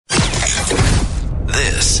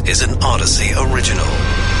This is an Odyssey original.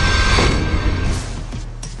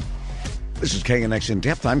 This is KNX In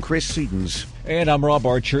Depth. I'm Chris Sedens. And I'm Rob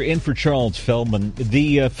Archer, in for Charles Feldman.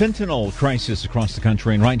 The fentanyl crisis across the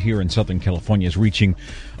country and right here in Southern California is reaching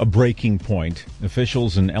a breaking point.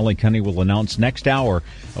 Officials in LA County will announce next hour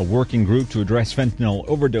a working group to address fentanyl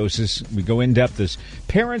overdoses. We go in depth as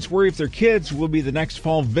parents worry if their kids will be the next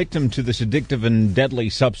fall victim to this addictive and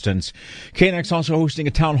deadly substance. KNX also hosting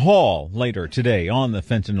a town hall later today on the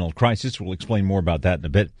fentanyl crisis. We'll explain more about that in a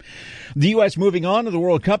bit. The U.S. moving on to the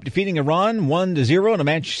World Cup, defeating Iran 1-0 in a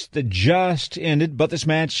match that just ended, but this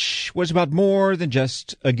match was about more than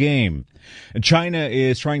just a game. China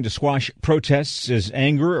is trying to squash protests as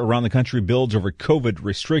anger around the country builds over COVID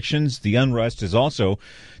restrictions. The unrest is also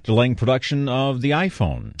delaying production of the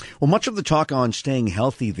iPhone. Well, much of the talk on staying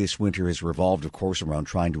healthy this winter has revolved, of course, around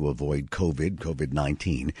trying to avoid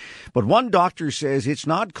COVID-19. But one doctor says it's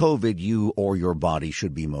not COVID you or your body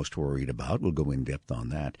should be most worried about. We'll go in depth on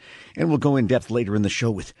that. And we'll go in depth later in the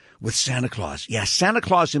show with Santa Claus. Yeah, Santa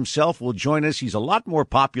Claus himself will join us. He's a lot more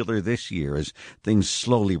popular this year as things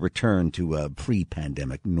slowly return to a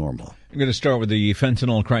pre-pandemic normal. I'm going to start with the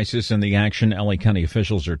fentanyl crisis and the action LA County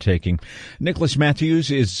officials are taking. Nicholas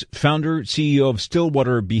Matthews is founder, CEO of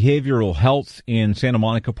Stillwater Behavioral Health in Santa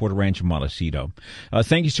Monica, Puerto Rancho, Montecito.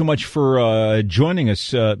 Thank you so much for joining us.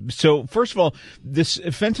 So first of all, this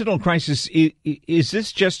fentanyl crisis, is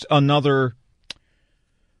this just another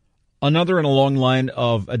in a long line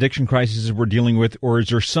of addiction crises we're dealing with, or is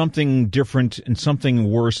there something different and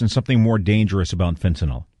something worse and something more dangerous about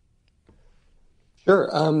fentanyl? Sure.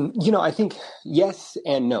 I think yes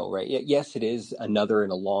and no, right? Yes, it is another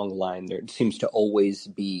in a long line. There seems to always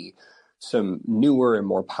be some newer and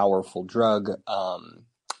more powerful drug, but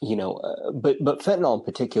fentanyl in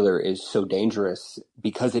particular is so dangerous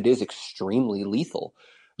because it is extremely lethal.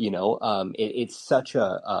 It's such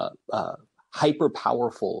a hyper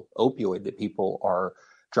powerful opioid that people are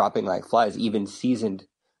dropping like flies. Even seasoned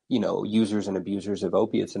users and abusers of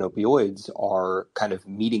opiates and opioids are kind of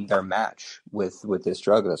meeting their match with this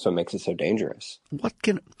drug. That's what makes it so dangerous. What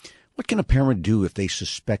can a parent do if they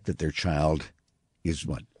suspect that their child is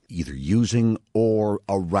either using or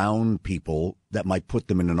around people that might put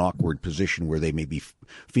them in an awkward position where they may be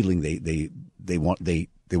feeling they want to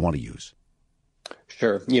use?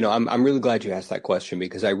 Sure. I'm really glad you asked that question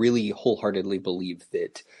because I really wholeheartedly believe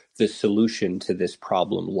that the solution to this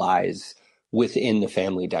problem lies within the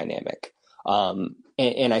family dynamic.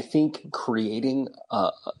 And I think creating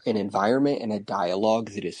an environment and a dialogue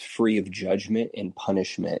that is free of judgment and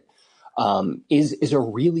punishment is a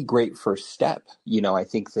really great first step. I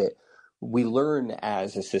think that we learn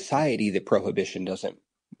as a society that prohibition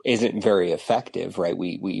isn't very effective, right?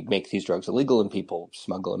 We make these drugs illegal and people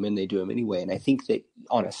smuggle them in, they do them anyway. And I think that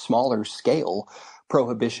on a smaller scale,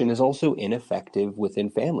 prohibition is also ineffective within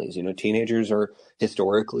families. Teenagers are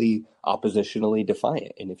historically oppositionally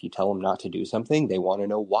defiant. And if you tell them not to do something, they want to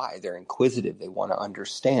know why. They're inquisitive. They want to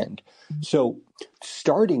understand. So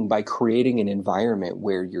starting by creating an environment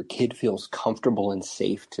where your kid feels comfortable and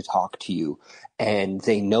safe to talk to you, and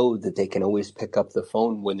they know that they can always pick up the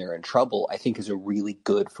phone when they're in trouble, I think is a really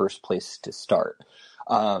good first place to start.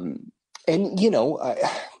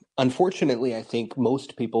 Unfortunately, I think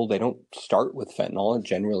most people, they don't start with fentanyl. It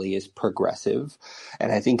generally is progressive.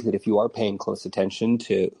 And I think that if you are paying close attention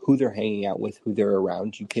to who they're hanging out with, who they're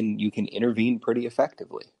around, you can intervene pretty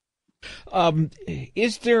effectively.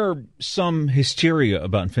 Is there some hysteria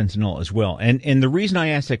about fentanyl as well? And the reason I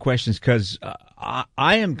ask that question is because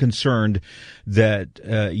I am concerned that,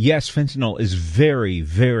 yes, fentanyl is very,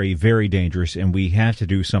 very, very dangerous and we have to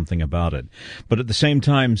do something about it. But at the same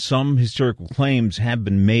time, some hysterical claims have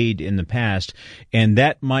been made in the past, and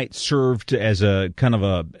that might serve as a kind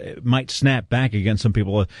of might snap back against some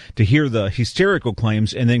people to hear the hysterical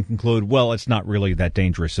claims and then conclude, well, it's not really that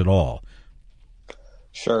dangerous at all.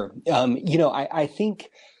 Sure. I think,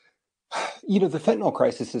 the fentanyl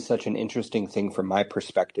crisis is such an interesting thing from my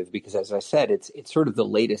perspective, because as I said, it's sort of the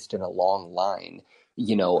latest in a long line,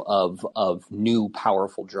 of new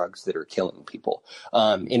powerful drugs that are killing people.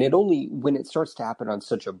 And when it starts to happen on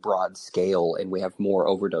such a broad scale and we have more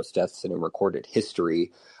overdose deaths in a recorded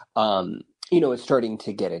history, it's starting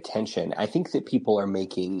to get attention. I think that people are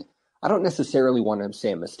making, I don't necessarily want to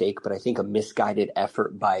say a mistake, but I think a misguided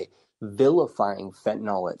effort by vilifying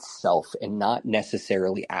fentanyl itself and not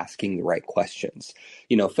necessarily asking the right questions.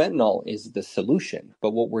 Fentanyl is the solution,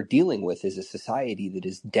 but what we're dealing with is a society that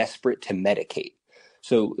is desperate to medicate.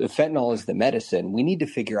 So if fentanyl is the medicine, we need to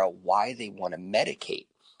figure out why they want to medicate.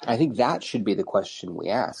 I think that should be the question we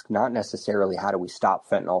ask, not necessarily how do we stop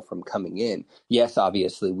fentanyl from coming in. Yes,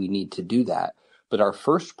 obviously we need to do that, But our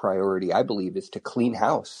first priority, I believe, is to clean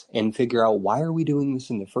house and figure out, why are we doing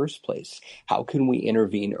this in the first place? How can we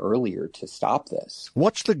intervene earlier to stop this?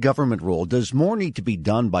 What's the government role? Does more need to be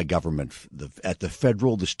done by government at the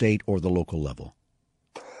federal, the state, or the local level?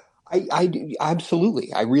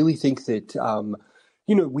 Absolutely. I really think that,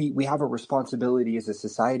 we have a responsibility as a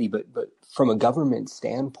society, but from a government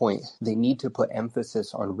standpoint, they need to put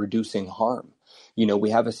emphasis on reducing harm. We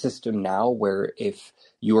have a system now where if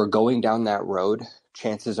you are going down that road,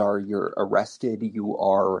 chances are you're arrested,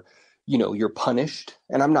 you're punished.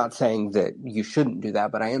 And I'm not saying that you shouldn't do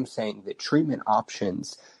that, but I am saying that treatment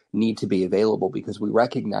options need to be available, because we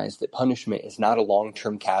recognize that punishment is not a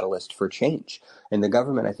long-term catalyst for change. And the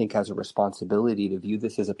government, I think, has a responsibility to view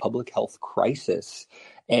this as a public health crisis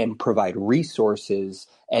and provide resources,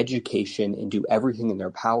 education, and do everything in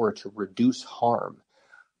their power to reduce harm.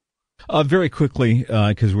 Very quickly,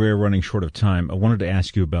 because we're running short of time, I wanted to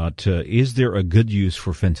ask you about, is there a good use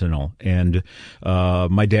for fentanyl? And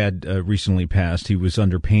my dad recently passed. He was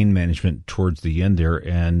under pain management towards the end there,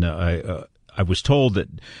 and I was told that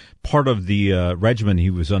part of the regimen he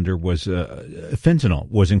was under was fentanyl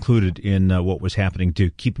was included in what was happening to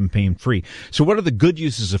keep him pain-free. So what are the good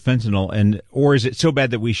uses of fentanyl, or is it so bad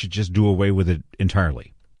that we should just do away with it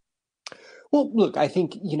entirely? Well, look, I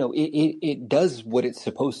think, it does what it's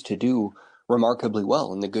supposed to do remarkably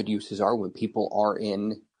well. And the good uses are when people are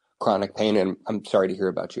in chronic pain. And I'm sorry to hear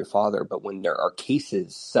about your father, but when there are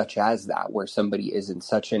cases such as that, where somebody is in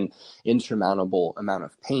such an insurmountable amount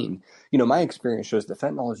of pain, my experience shows that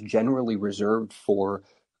fentanyl is generally reserved for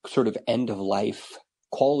sort of end of life,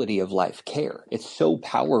 quality of life care. It's so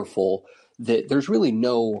powerful that there's really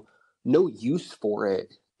no use for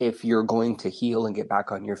it. If you're going to heal and get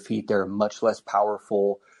back on your feet, there are much less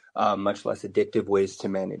powerful, much less addictive ways to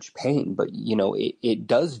manage pain. But, it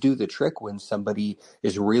does do the trick when somebody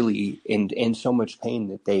is really in so much pain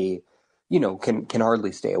that they, can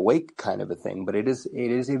hardly stay awake, kind of a thing. But it is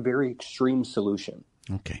a very extreme solution.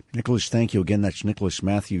 Okay. Nicholas, thank you again. That's Nicholas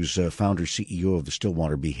Matthews, founder, CEO of the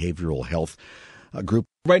Stillwater Behavioral Health Group.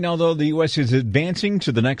 Right now, though, the U.S. is advancing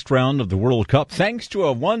to the next round of the World Cup thanks to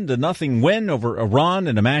a 1-0 win over Iran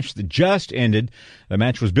in a match that just ended. The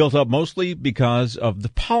match was built up mostly because of the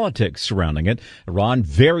politics surrounding it. Iran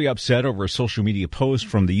very upset over a social media post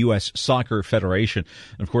from the U.S. Soccer Federation.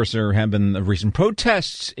 Of course, there have been recent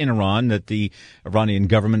protests in Iran that the Iranian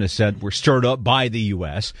government has said were stirred up by the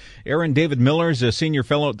U.S. Aaron David Miller is a senior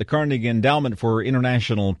fellow at the Carnegie Endowment for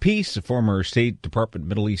International Peace, a former State Department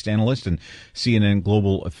Middle East analyst and CNN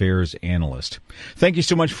Global Affairs analyst. Thank you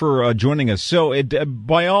so much for joining us. So,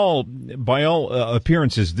 by all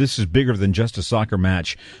appearances, this is bigger than just a soccer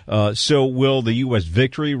match. So, will the U.S.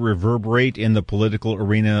 victory reverberate in the political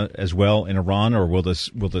arena as well in Iran, or will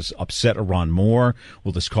this upset Iran more?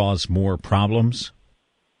 Will this cause more problems?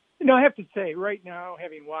 I have to say, right now,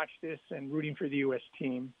 having watched this and rooting for the U.S.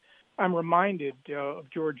 team, I'm reminded of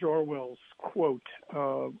George Orwell's quote,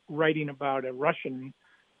 writing about a Russian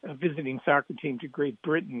visiting soccer team to Great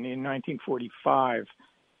Britain in 1945.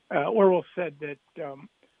 Orwell said that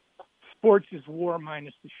sports is war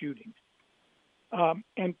minus the shooting.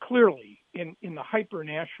 And clearly, in the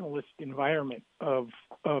hyper-nationalist environment of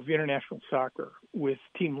international soccer, with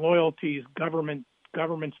team loyalties,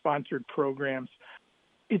 government-sponsored programs,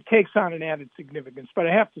 it takes on an added significance. But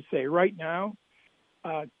I have to say, right now,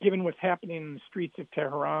 given what's happening in the streets of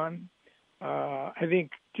Tehran, I think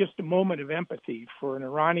just a moment of empathy for an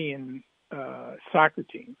Iranian soccer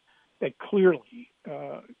team that clearly,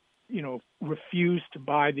 refused to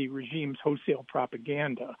buy the regime's wholesale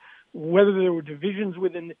propaganda. Whether there were divisions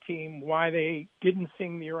within the team, why they didn't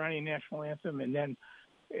sing the Iranian national anthem and then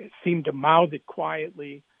seemed to mouth it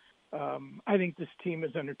quietly, I think this team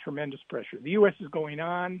is under tremendous pressure. The U.S. is going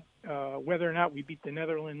on. Whether or not we beat the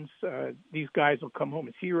Netherlands, these guys will come home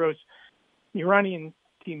as heroes. The Iranian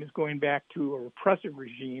team is going back to a repressive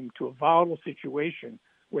regime, to a volatile situation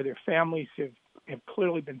where their families have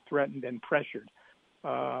clearly been threatened and pressured.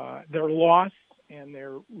 Their loss and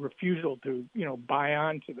their refusal to, buy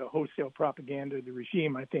on to the wholesale propaganda of the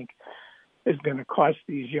regime, I think, is going to cost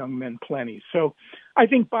these young men plenty. So I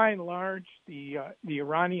think by and large, the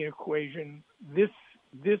Iranian equation, this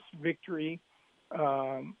victory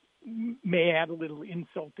may add a little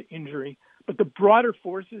insult to injury, but the broader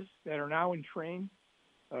forces that are now in train,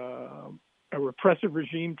 a repressive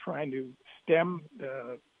regime trying to stem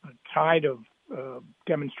a tide of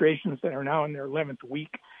demonstrations that are now in their 11th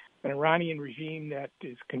week, an Iranian regime that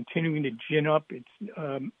is continuing to gin up its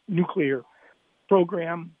nuclear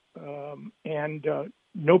program, and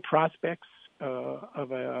no prospects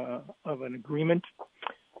of an agreement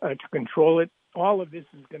to control it. all of this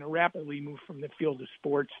is going to rapidly move from the field of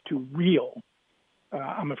sports to real,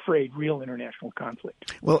 I'm afraid, real international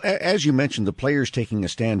conflict. Well, as you mentioned, the players taking a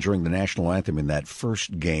stand during the national anthem in that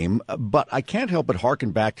first game, but I can't help but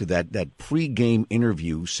hearken back to that pre-game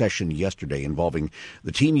interview session yesterday involving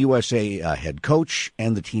the Team USA head coach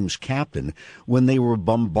and the team's captain when they were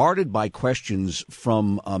bombarded by questions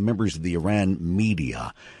from members of the Iran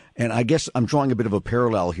media. And I guess I'm drawing a bit of a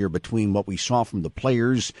parallel here between what we saw from the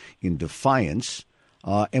players in defiance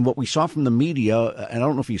and what we saw from the media. And I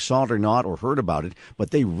don't know if you saw it or not or heard about it,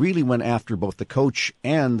 but they really went after both the coach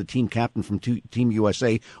and the team captain from Team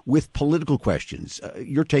USA with political questions.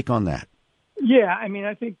 Your take on that? Yeah, I mean,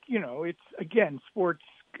 I think, it's, again, sports.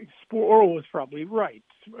 Oral was probably right.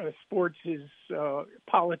 Sports is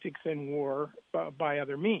politics and war by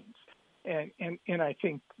other means. And I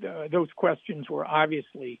think those questions were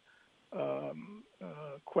obviously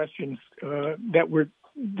questions that were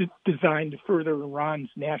designed to further Iran's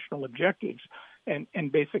national objectives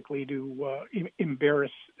and basically to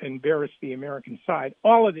embarrass the American side.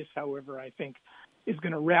 All of this, however, I think is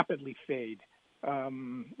going to rapidly fade.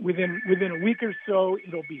 Within a week or so,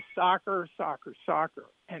 it'll be soccer.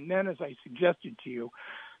 And then, as I suggested to you,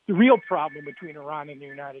 the real problem between Iran and the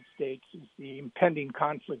United States is the impending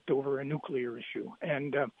conflict over a nuclear issue.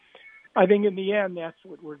 And I think in the end, that's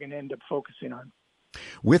what we're going to end up focusing on.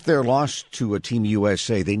 With their loss to a Team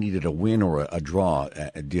USA, they needed a win or a draw,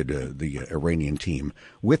 did the Iranian team.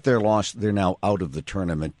 With their loss, they're now out of the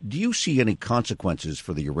tournament. Do you see any consequences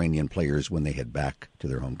for the Iranian players when they head back to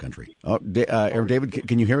their home country? Aaron David,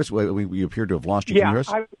 can you hear us? We appear to have lost you. Can you hear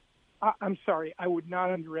us? I'm sorry. I would not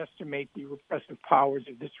underestimate the repressive powers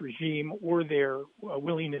of this regime or their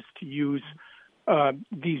willingness to use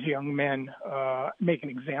these young men, make an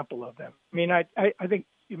example of them. I mean, I think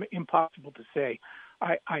it's impossible to say.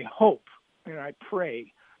 I hope and I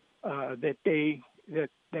pray that these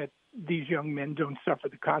young men don't suffer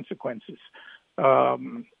the consequences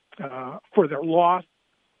for their loss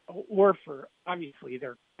or for obviously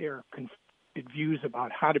their conflicted views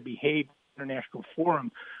about how to behave in the international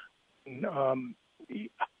forum.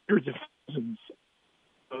 Hundreds of thousands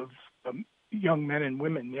of young men and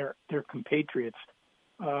women, their compatriots,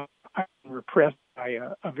 are repressed by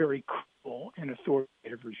a very cruel and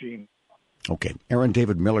authoritative regime. Okay. Aaron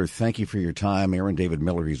David Miller, thank you for your time. Aaron David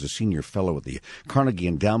Miller, he's a senior fellow at the Carnegie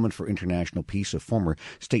Endowment for International Peace, a former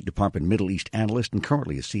State Department Middle East analyst, and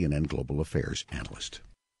currently a CNN Global Affairs analyst.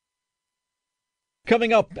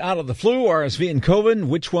 Coming up, out of the flu, RSV, and COVID,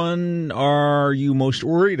 which one are you most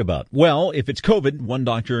worried about? Well, if it's COVID, one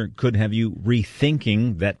doctor could have you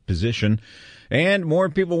rethinking that position. And more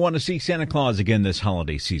people want to see Santa Claus again this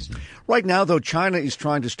holiday season. Right now, though, China is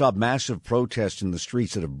trying to stop massive protests in the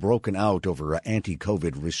streets that have broken out over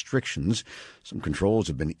anti-COVID restrictions. Some controls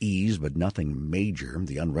have been eased, but nothing major.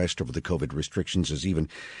 The unrest over the COVID restrictions has even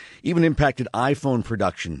impacted iPhone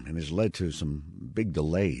production and has led to some big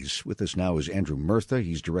delays. With us now is Andrew Murtha.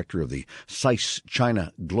 He's director of the SAIS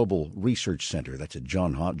China Global Research Center. That's at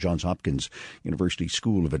Johns Hopkins University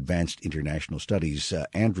School of Advanced International Studies.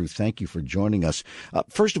 Andrew, thank you for joining us.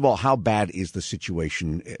 First of all, how bad is the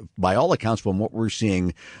situation? By all accounts, from what we're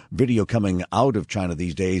seeing, video coming out of China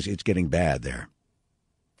these days, it's getting bad there.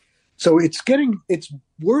 So it's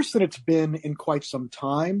worse than it's been in quite some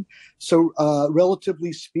time. So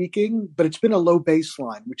relatively speaking, but it's been a low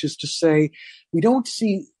baseline, which is to say we don't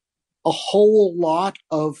see a whole lot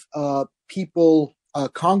of people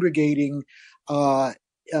congregating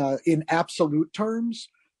in absolute terms,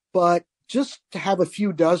 but just to have a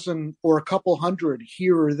few dozen or a couple hundred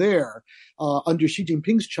here or there under Xi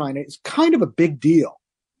Jinping's China is kind of a big deal.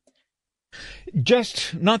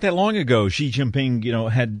 Just not that long ago, Xi Jinping,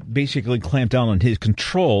 had basically clamped down on his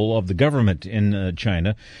control of the government in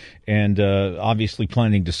China and obviously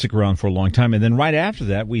planning to stick around for a long time. And then right after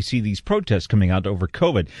that, we see these protests coming out over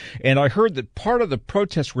COVID. And I heard that part of the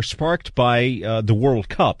protests were sparked by the World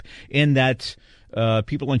Cup in that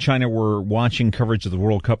people in China were watching coverage of the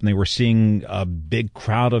World Cup and they were seeing a big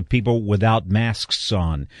crowd of people without masks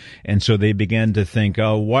on. And so they began to think,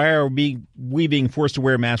 why are we being forced to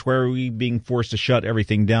wear masks? Why are we being forced to shut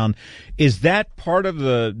everything down? Is that part of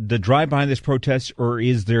the drive behind this protest, or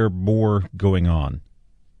is there more going on?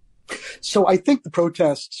 So I think the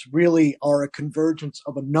protests really are a convergence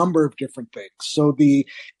of a number of different things. So the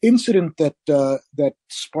incident that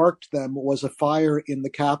sparked them was a fire in the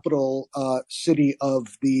capital city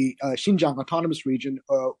of the Xinjiang Autonomous Region,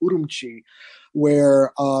 Urumqi,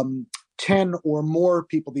 where 10 or more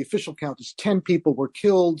people, the official count is 10 people were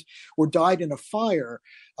killed or died in a fire,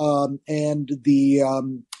 and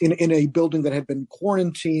in a building that had been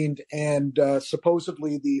quarantined, and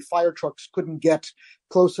supposedly the fire trucks couldn't get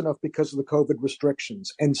close enough because of the COVID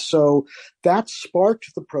restrictions. And so that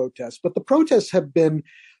sparked the protests. But the protests have been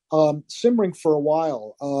simmering for a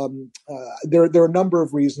while. There are a number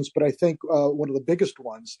of reasons, but I think one of the biggest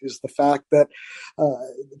ones is the fact that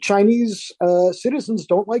Chinese citizens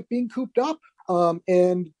don't like being cooped up.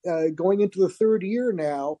 And going into the third year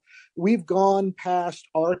now, we've gone past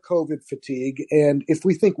our COVID fatigue. And if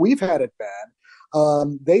we think we've had it bad,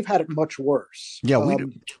 they've had it much worse. Yeah, we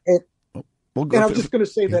do. And I was just going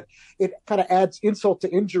to say that it kind of adds insult to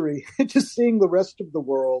injury, just seeing the rest of the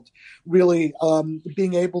world really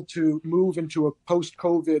being able to move into a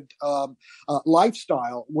post-COVID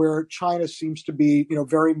lifestyle where China seems to be,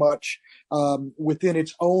 very much within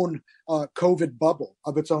its own COVID bubble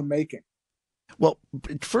of its own making. Well,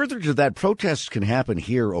 further to that, protests can happen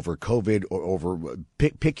here over COVID or over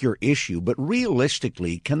pick your issue. But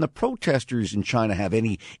realistically, can the protesters in China have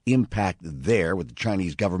any impact there with the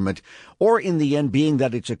Chinese government? Or in the end, being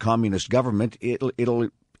that it's a communist government, it'll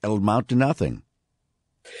amount to nothing?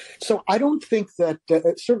 So I don't think that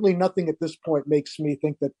certainly nothing at this point makes me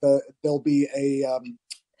think that there'll be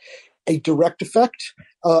a direct effect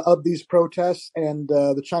of these protests. And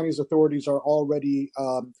the Chinese authorities are already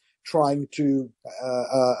trying to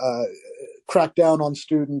crack down on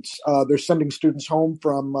students. They're sending students home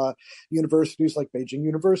from universities like Beijing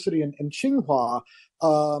University and Tsinghua.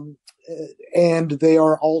 And they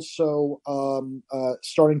are also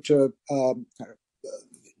starting to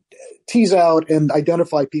tease out and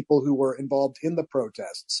identify people who were involved in the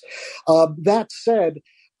protests. That said,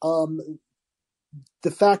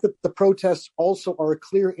 the fact that the protests also are a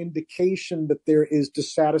clear indication that there is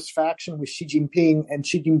dissatisfaction with Xi Jinping and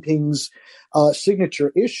Xi Jinping's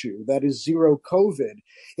signature issue, that is zero COVID,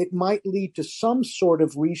 it might lead to some sort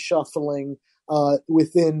of reshuffling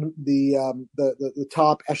within the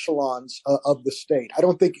top echelons of the state. I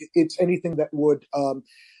don't think it's anything that would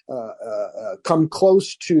come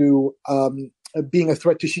close to being a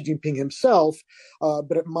threat to Xi Jinping himself,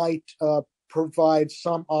 but it might provide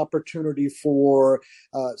some opportunity for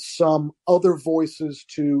some other voices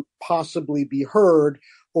to possibly be heard,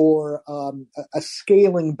 or a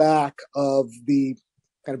scaling back of the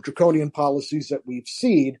kind of draconian policies that we've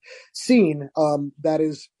seen. That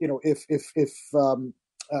is, if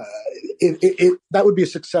that would be a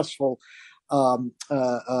successful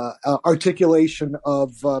articulation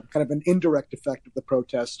of kind of an indirect effect of the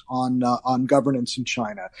protest on governance in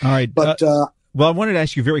China. All right, but. Well, I wanted to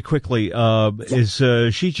ask you very quickly, is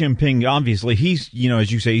Xi Jinping, obviously, he's, as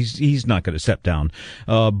you say, he's not going to step down,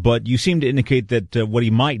 but you seem to indicate that what he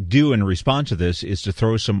might do in response to this is to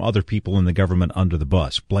throw some other people in the government under the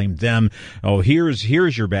bus, blame them. Oh, here's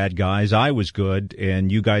your bad guys. I was good,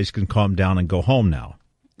 and you guys can calm down and go home now.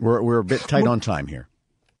 We're a bit tight on time here.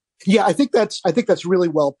 Yeah, I think that's really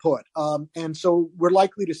well put. And so we're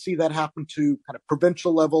likely to see that happen to kind of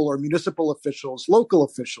provincial level or municipal officials, local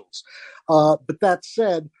officials. But that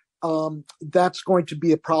said, that's going to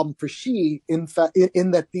be a problem for Xi in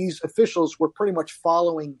that these officials were pretty much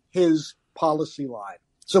following his policy line.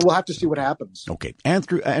 So we'll have to see what happens. Okay.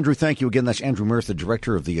 Andrew, thank you again. That's Andrew Murtha,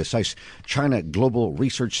 director of the SAIS China Global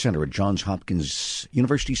Research Center at Johns Hopkins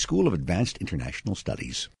University School of Advanced International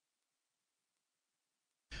Studies.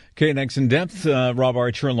 KNX In Depth, Rob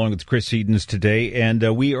Archer along with Chris Edens today, and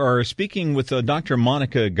we are speaking with Dr.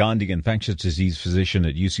 Monica Gandhi, infectious disease physician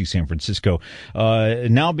at UC San Francisco.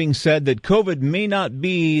 Now being said that COVID may not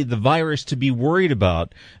be the virus to be worried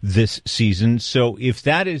about this season. So if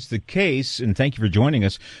that is the case, and thank you for joining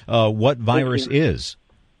us, what virus is?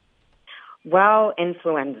 Well,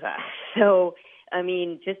 influenza. So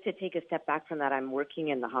just to take a step back from that, I'm working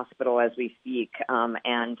in the hospital as we speak,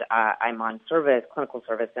 and I'm on clinical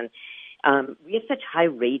service, and we have such high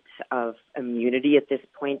rates of immunity at this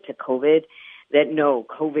point to COVID that no,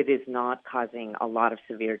 COVID is not causing a lot of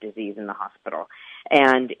severe disease in the hospital.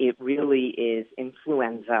 And it really is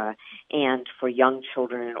influenza, and for young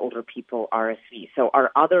children and older people, RSV. So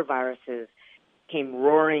our other viruses came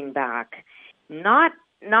roaring back, not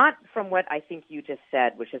from what I think you just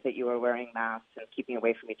said, which is that you were wearing masks and keeping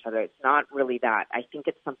away from each other. It's not really that. I think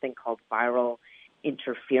it's something called viral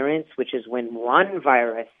interference, which is when one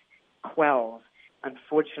virus quells,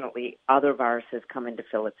 unfortunately, other viruses come in to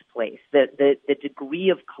fill its place. The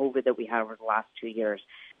degree of COVID that we had over the last 2 years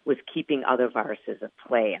was keeping other viruses at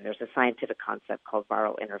play. And there's a scientific concept called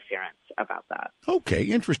viral interference about that. Okay,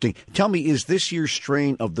 interesting. Tell me, is this year's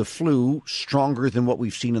strain of the flu stronger than what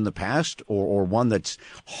we've seen in the past, or one that's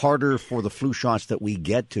harder for the flu shots that we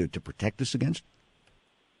get to protect us against?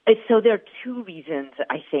 So there are two reasons,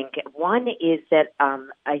 I think. One is that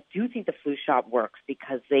I do think the flu shot works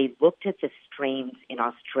because they looked at the strains in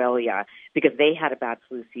Australia because they had a bad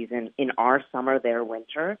flu season in our summer, their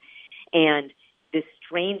winter. And the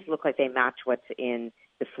strains look like they match what's in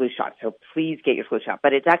the flu shot. So please get your flu shot.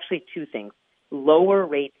 But it's actually two things. Lower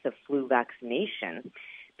rates of flu vaccination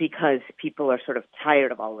because people are sort of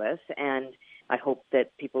tired of all this. And I hope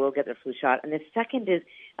that people will get their flu shot. And the second is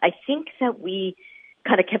I think that we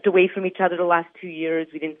kind of kept away from each other the last 2 years.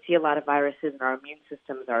 We didn't see a lot of viruses, and our immune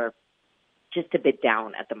systems are just a bit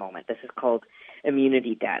down at the moment. This is called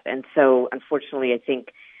immunity debt. And so, unfortunately, I think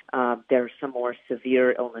there are some more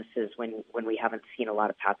severe illnesses when we haven't seen a lot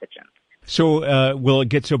of pathogens. So will it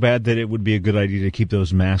get so bad that it would be a good idea to keep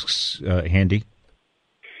those masks handy?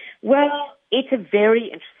 Well, it's a very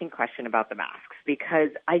interesting question about the masks because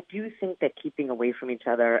I do think that keeping away from each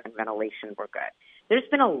other and ventilation were good. There's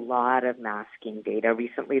been a lot of masking data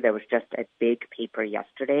recently. There was just a big paper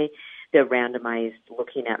yesterday that randomized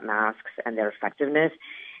looking at masks and their effectiveness.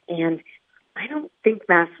 And I don't think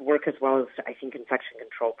masks work as well as I think infection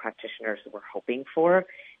control practitioners were hoping for.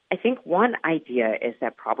 I think one idea is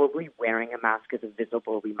that probably wearing a mask is a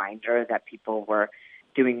visible reminder that people were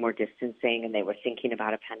doing more distancing and they were thinking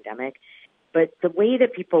about a pandemic. But the way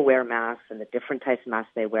that people wear masks and the different types of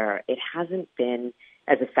masks they wear, it hasn't been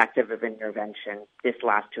as effective of an intervention this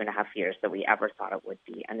last 2.5 years that we ever thought it would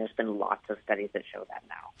be. And there's been lots of studies that show that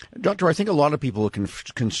now. Doctor, I think a lot of people are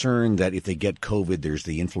concerned that if they get COVID, there's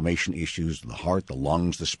the inflammation issues, the heart, the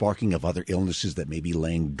lungs, the sparking of other illnesses that may be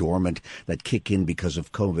laying dormant that kick in because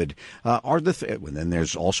of COVID. And then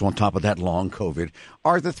there's also on top of that long COVID.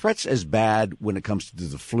 Are the threats as bad when it comes to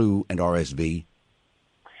the flu and RSV?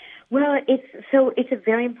 Well, it's a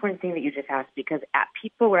very important thing that you just asked because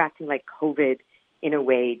people were acting like COVID in a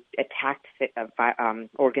way attacked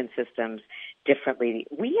organ systems differently.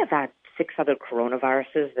 We have had 6 other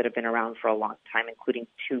coronaviruses that have been around for a long time, including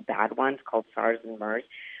 2 bad ones called SARS and MERS.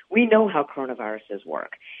 We know how coronaviruses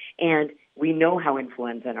work, and we know how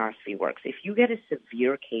influenza and RSV works. If you get a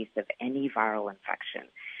severe case of any viral infection,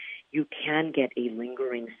 you can get a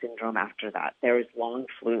lingering syndrome after that. There is long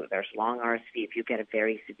flu, there's long RSV if you get a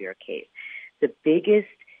very severe case. The biggest,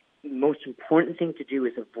 most important thing to do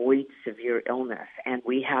is avoid severe illness. And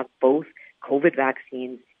we have both COVID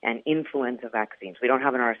vaccines and influenza vaccines. We don't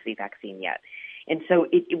have an RSV vaccine yet. And so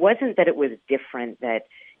it wasn't that it was different that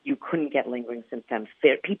you couldn't get lingering symptoms.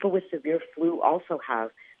 People with severe flu also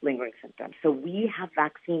have lingering symptoms. So we have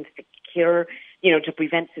vaccines to cure, to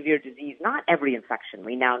prevent severe disease. Not every infection.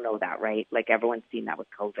 We now know that, right? Like everyone's seen that with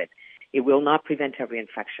COVID. It will not prevent every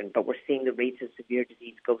infection, but we're seeing the rates of severe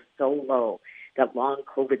disease go so low that long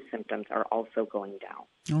COVID symptoms are also going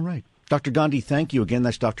down. All right. Dr. Gandhi, thank you again.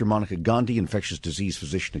 That's Dr. Monica Gandhi, infectious disease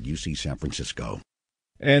physician at UC San Francisco.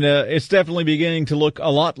 And it's definitely beginning to look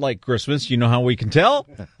a lot like Christmas. You know how we can tell?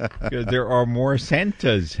 There are more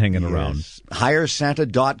Santas hanging around.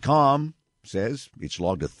 HireSanta.com says it's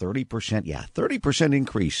logged a 30%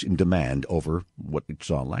 increase in demand over what it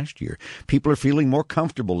saw last year. People are feeling more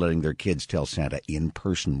comfortable letting their kids tell Santa in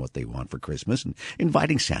person what they want for Christmas and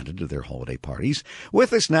inviting Santa to their holiday parties.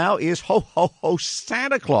 With us now is Ho Ho Ho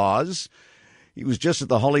Santa Claus. He was just at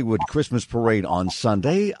the Hollywood Christmas Parade on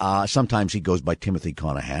Sunday. Sometimes he goes by Timothy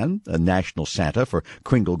Conahan, a national Santa for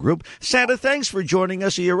Kringle Group. Santa, thanks for joining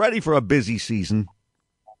us. Are you ready for a busy season?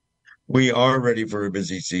 We are ready for a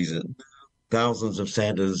busy season. Thousands of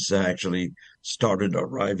Santas actually started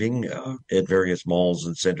arriving at various malls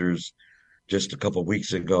and centers just a couple of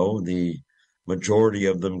weeks ago. The majority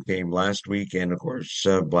of them came last week and, of course,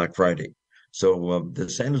 Black Friday. So the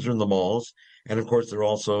Santas are in the malls. And, of course, there are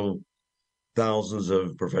also thousands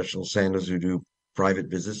of professional Santas who do private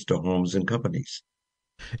visits to homes and companies.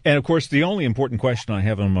 And, of course, the only important question I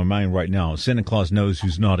have on my mind right now, Santa Claus knows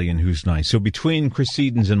who's naughty and who's nice. So between Chris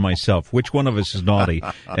Edens and myself, which one of us is naughty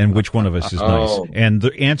and which one of us is nice? And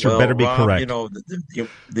the answer better be Rob, correct.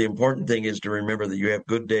 The important thing is to remember that you have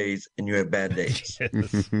good days and you have bad days.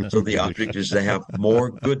 So the object is to have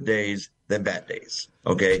more good days than bad days.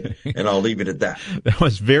 Okay? And I'll leave it at that. That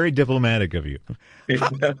was very diplomatic of you.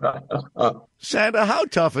 Santa, how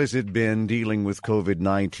tough has it been dealing with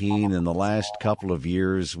COVID-19 in the last couple of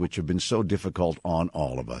years, which have been so difficult on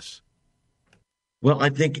all of us? Well, I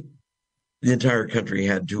think the entire country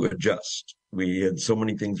had to adjust. We had so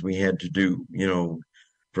many things we had to do,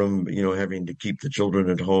 from, having to keep the children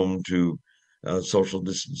at home to social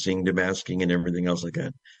distancing, demasking, and everything else like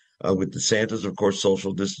that. With the Santas, of course,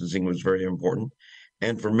 social distancing was very important.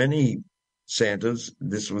 And for many Santas,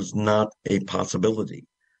 this was not a possibility.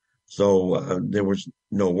 So there was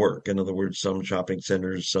no work. In other words, some shopping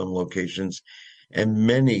centers, some locations, and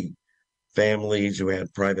many families who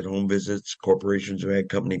had private home visits, corporations who had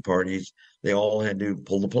company parties, they all had to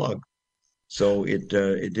pull the plug. So it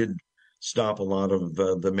did stop a lot of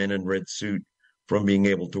the men in red suit from being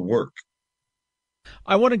able to work.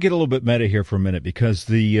 I want to get a little bit meta here for a minute because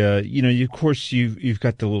of course you've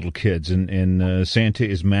got the little kids and Santa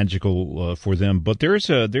is magical for them, but there's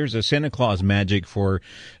a Santa Claus magic for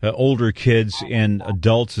older kids and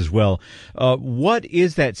adults as well. What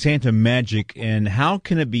is that Santa magic, and how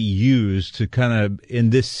can it be used to kind of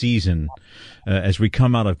in this season as we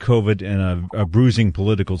come out of COVID and a bruising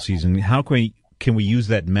political season? How can we use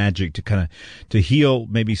that magic to kind of to heal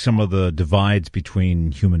maybe some of the divides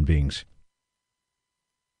between human beings?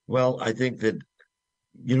 Well, I think that,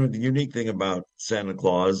 the unique thing about Santa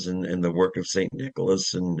Claus and the work of St.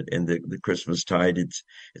 Nicholas and the Christmas tide, it's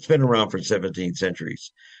been around for 17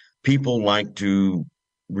 centuries. People like to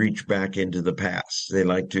reach back into the past. They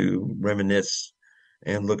like to reminisce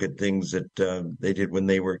and look at things that they did when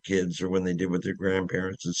they were kids or when they did with their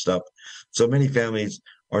grandparents and stuff. So many families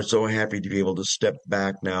are so happy to be able to step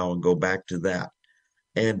back now and go back to that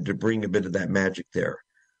and to bring a bit of that magic there.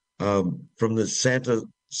 From the Santa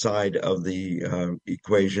side of the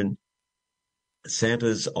equation,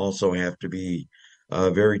 Santas also have to be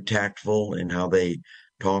very tactful in how they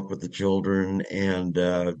talk with the children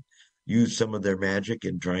and use some of their magic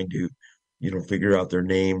in trying to, figure out their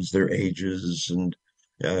names, their ages, and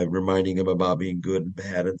reminding them about being good and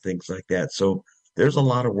bad and things like that. So there's a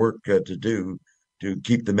lot of work to do to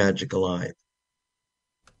keep the magic alive.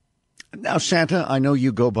 Now, Santa, I know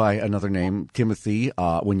you go by another name, Timothy,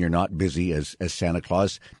 when you're not busy as Santa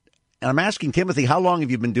Claus. And I'm asking Timothy, how long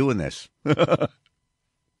have you been doing this?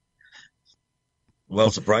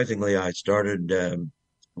 Well, surprisingly, I started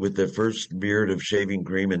with the first beard of shaving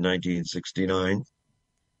cream in 1969.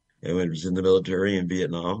 And when I was in the military in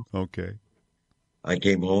Vietnam. Okay. I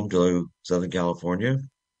came home to Southern California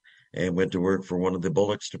and went to work for one of the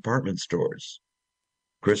Bullock's department stores.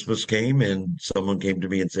 Christmas came and someone came to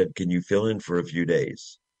me and said, "Can you fill in for a few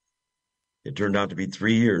days?" It turned out to be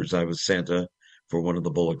 3 years I was Santa for one of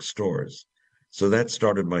the Bullock stores. So that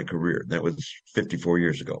started my career. That was 54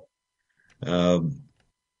 years ago.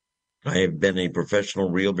 I have been a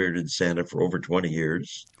professional real bearded Santa for over 20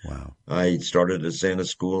 years. Wow. I started a Santa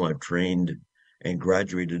school. I've trained and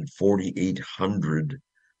graduated 4,800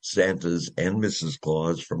 Santas and Mrs.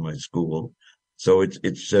 Claus from my school. So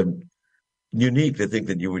it's unique to think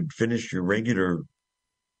that you would finish your regular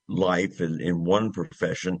life in one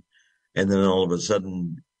profession and then all of a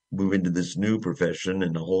sudden move into this new profession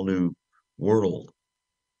and a whole new world.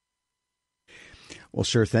 Well,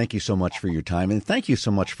 sir, thank you so much for your time, and thank you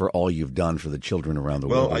so much for all you've done for the children around the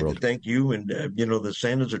world. Well, thank you. And, the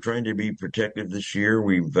Santas are trying to be protective this year.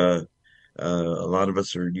 We've a lot of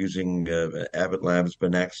us are using Abbott Labs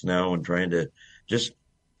Benex now and trying to just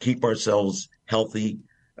keep ourselves healthy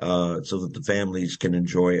so that the families can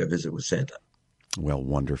enjoy a visit with Santa. Well,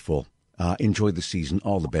 wonderful. Enjoy the season.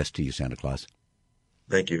 All the best to you, Santa Claus.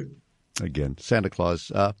 Thank you. Again, Santa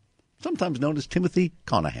Claus, sometimes known as Timothy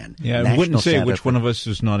Conahan. Yeah, I wouldn't say which one of us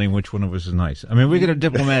is naughty and which one of us is nice. I mean, we get a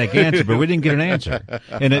diplomatic answer, but we didn't get an answer.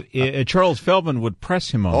 And Charles Feldman would press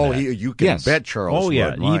him on that. You can bet Charles would.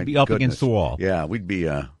 Yeah, he'd be up against the wall. Yeah, we'd be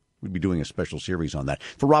doing a special series on that.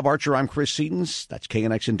 For Rob Archer, I'm Chris Seatons. That's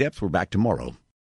KNX In Depth. We're back tomorrow.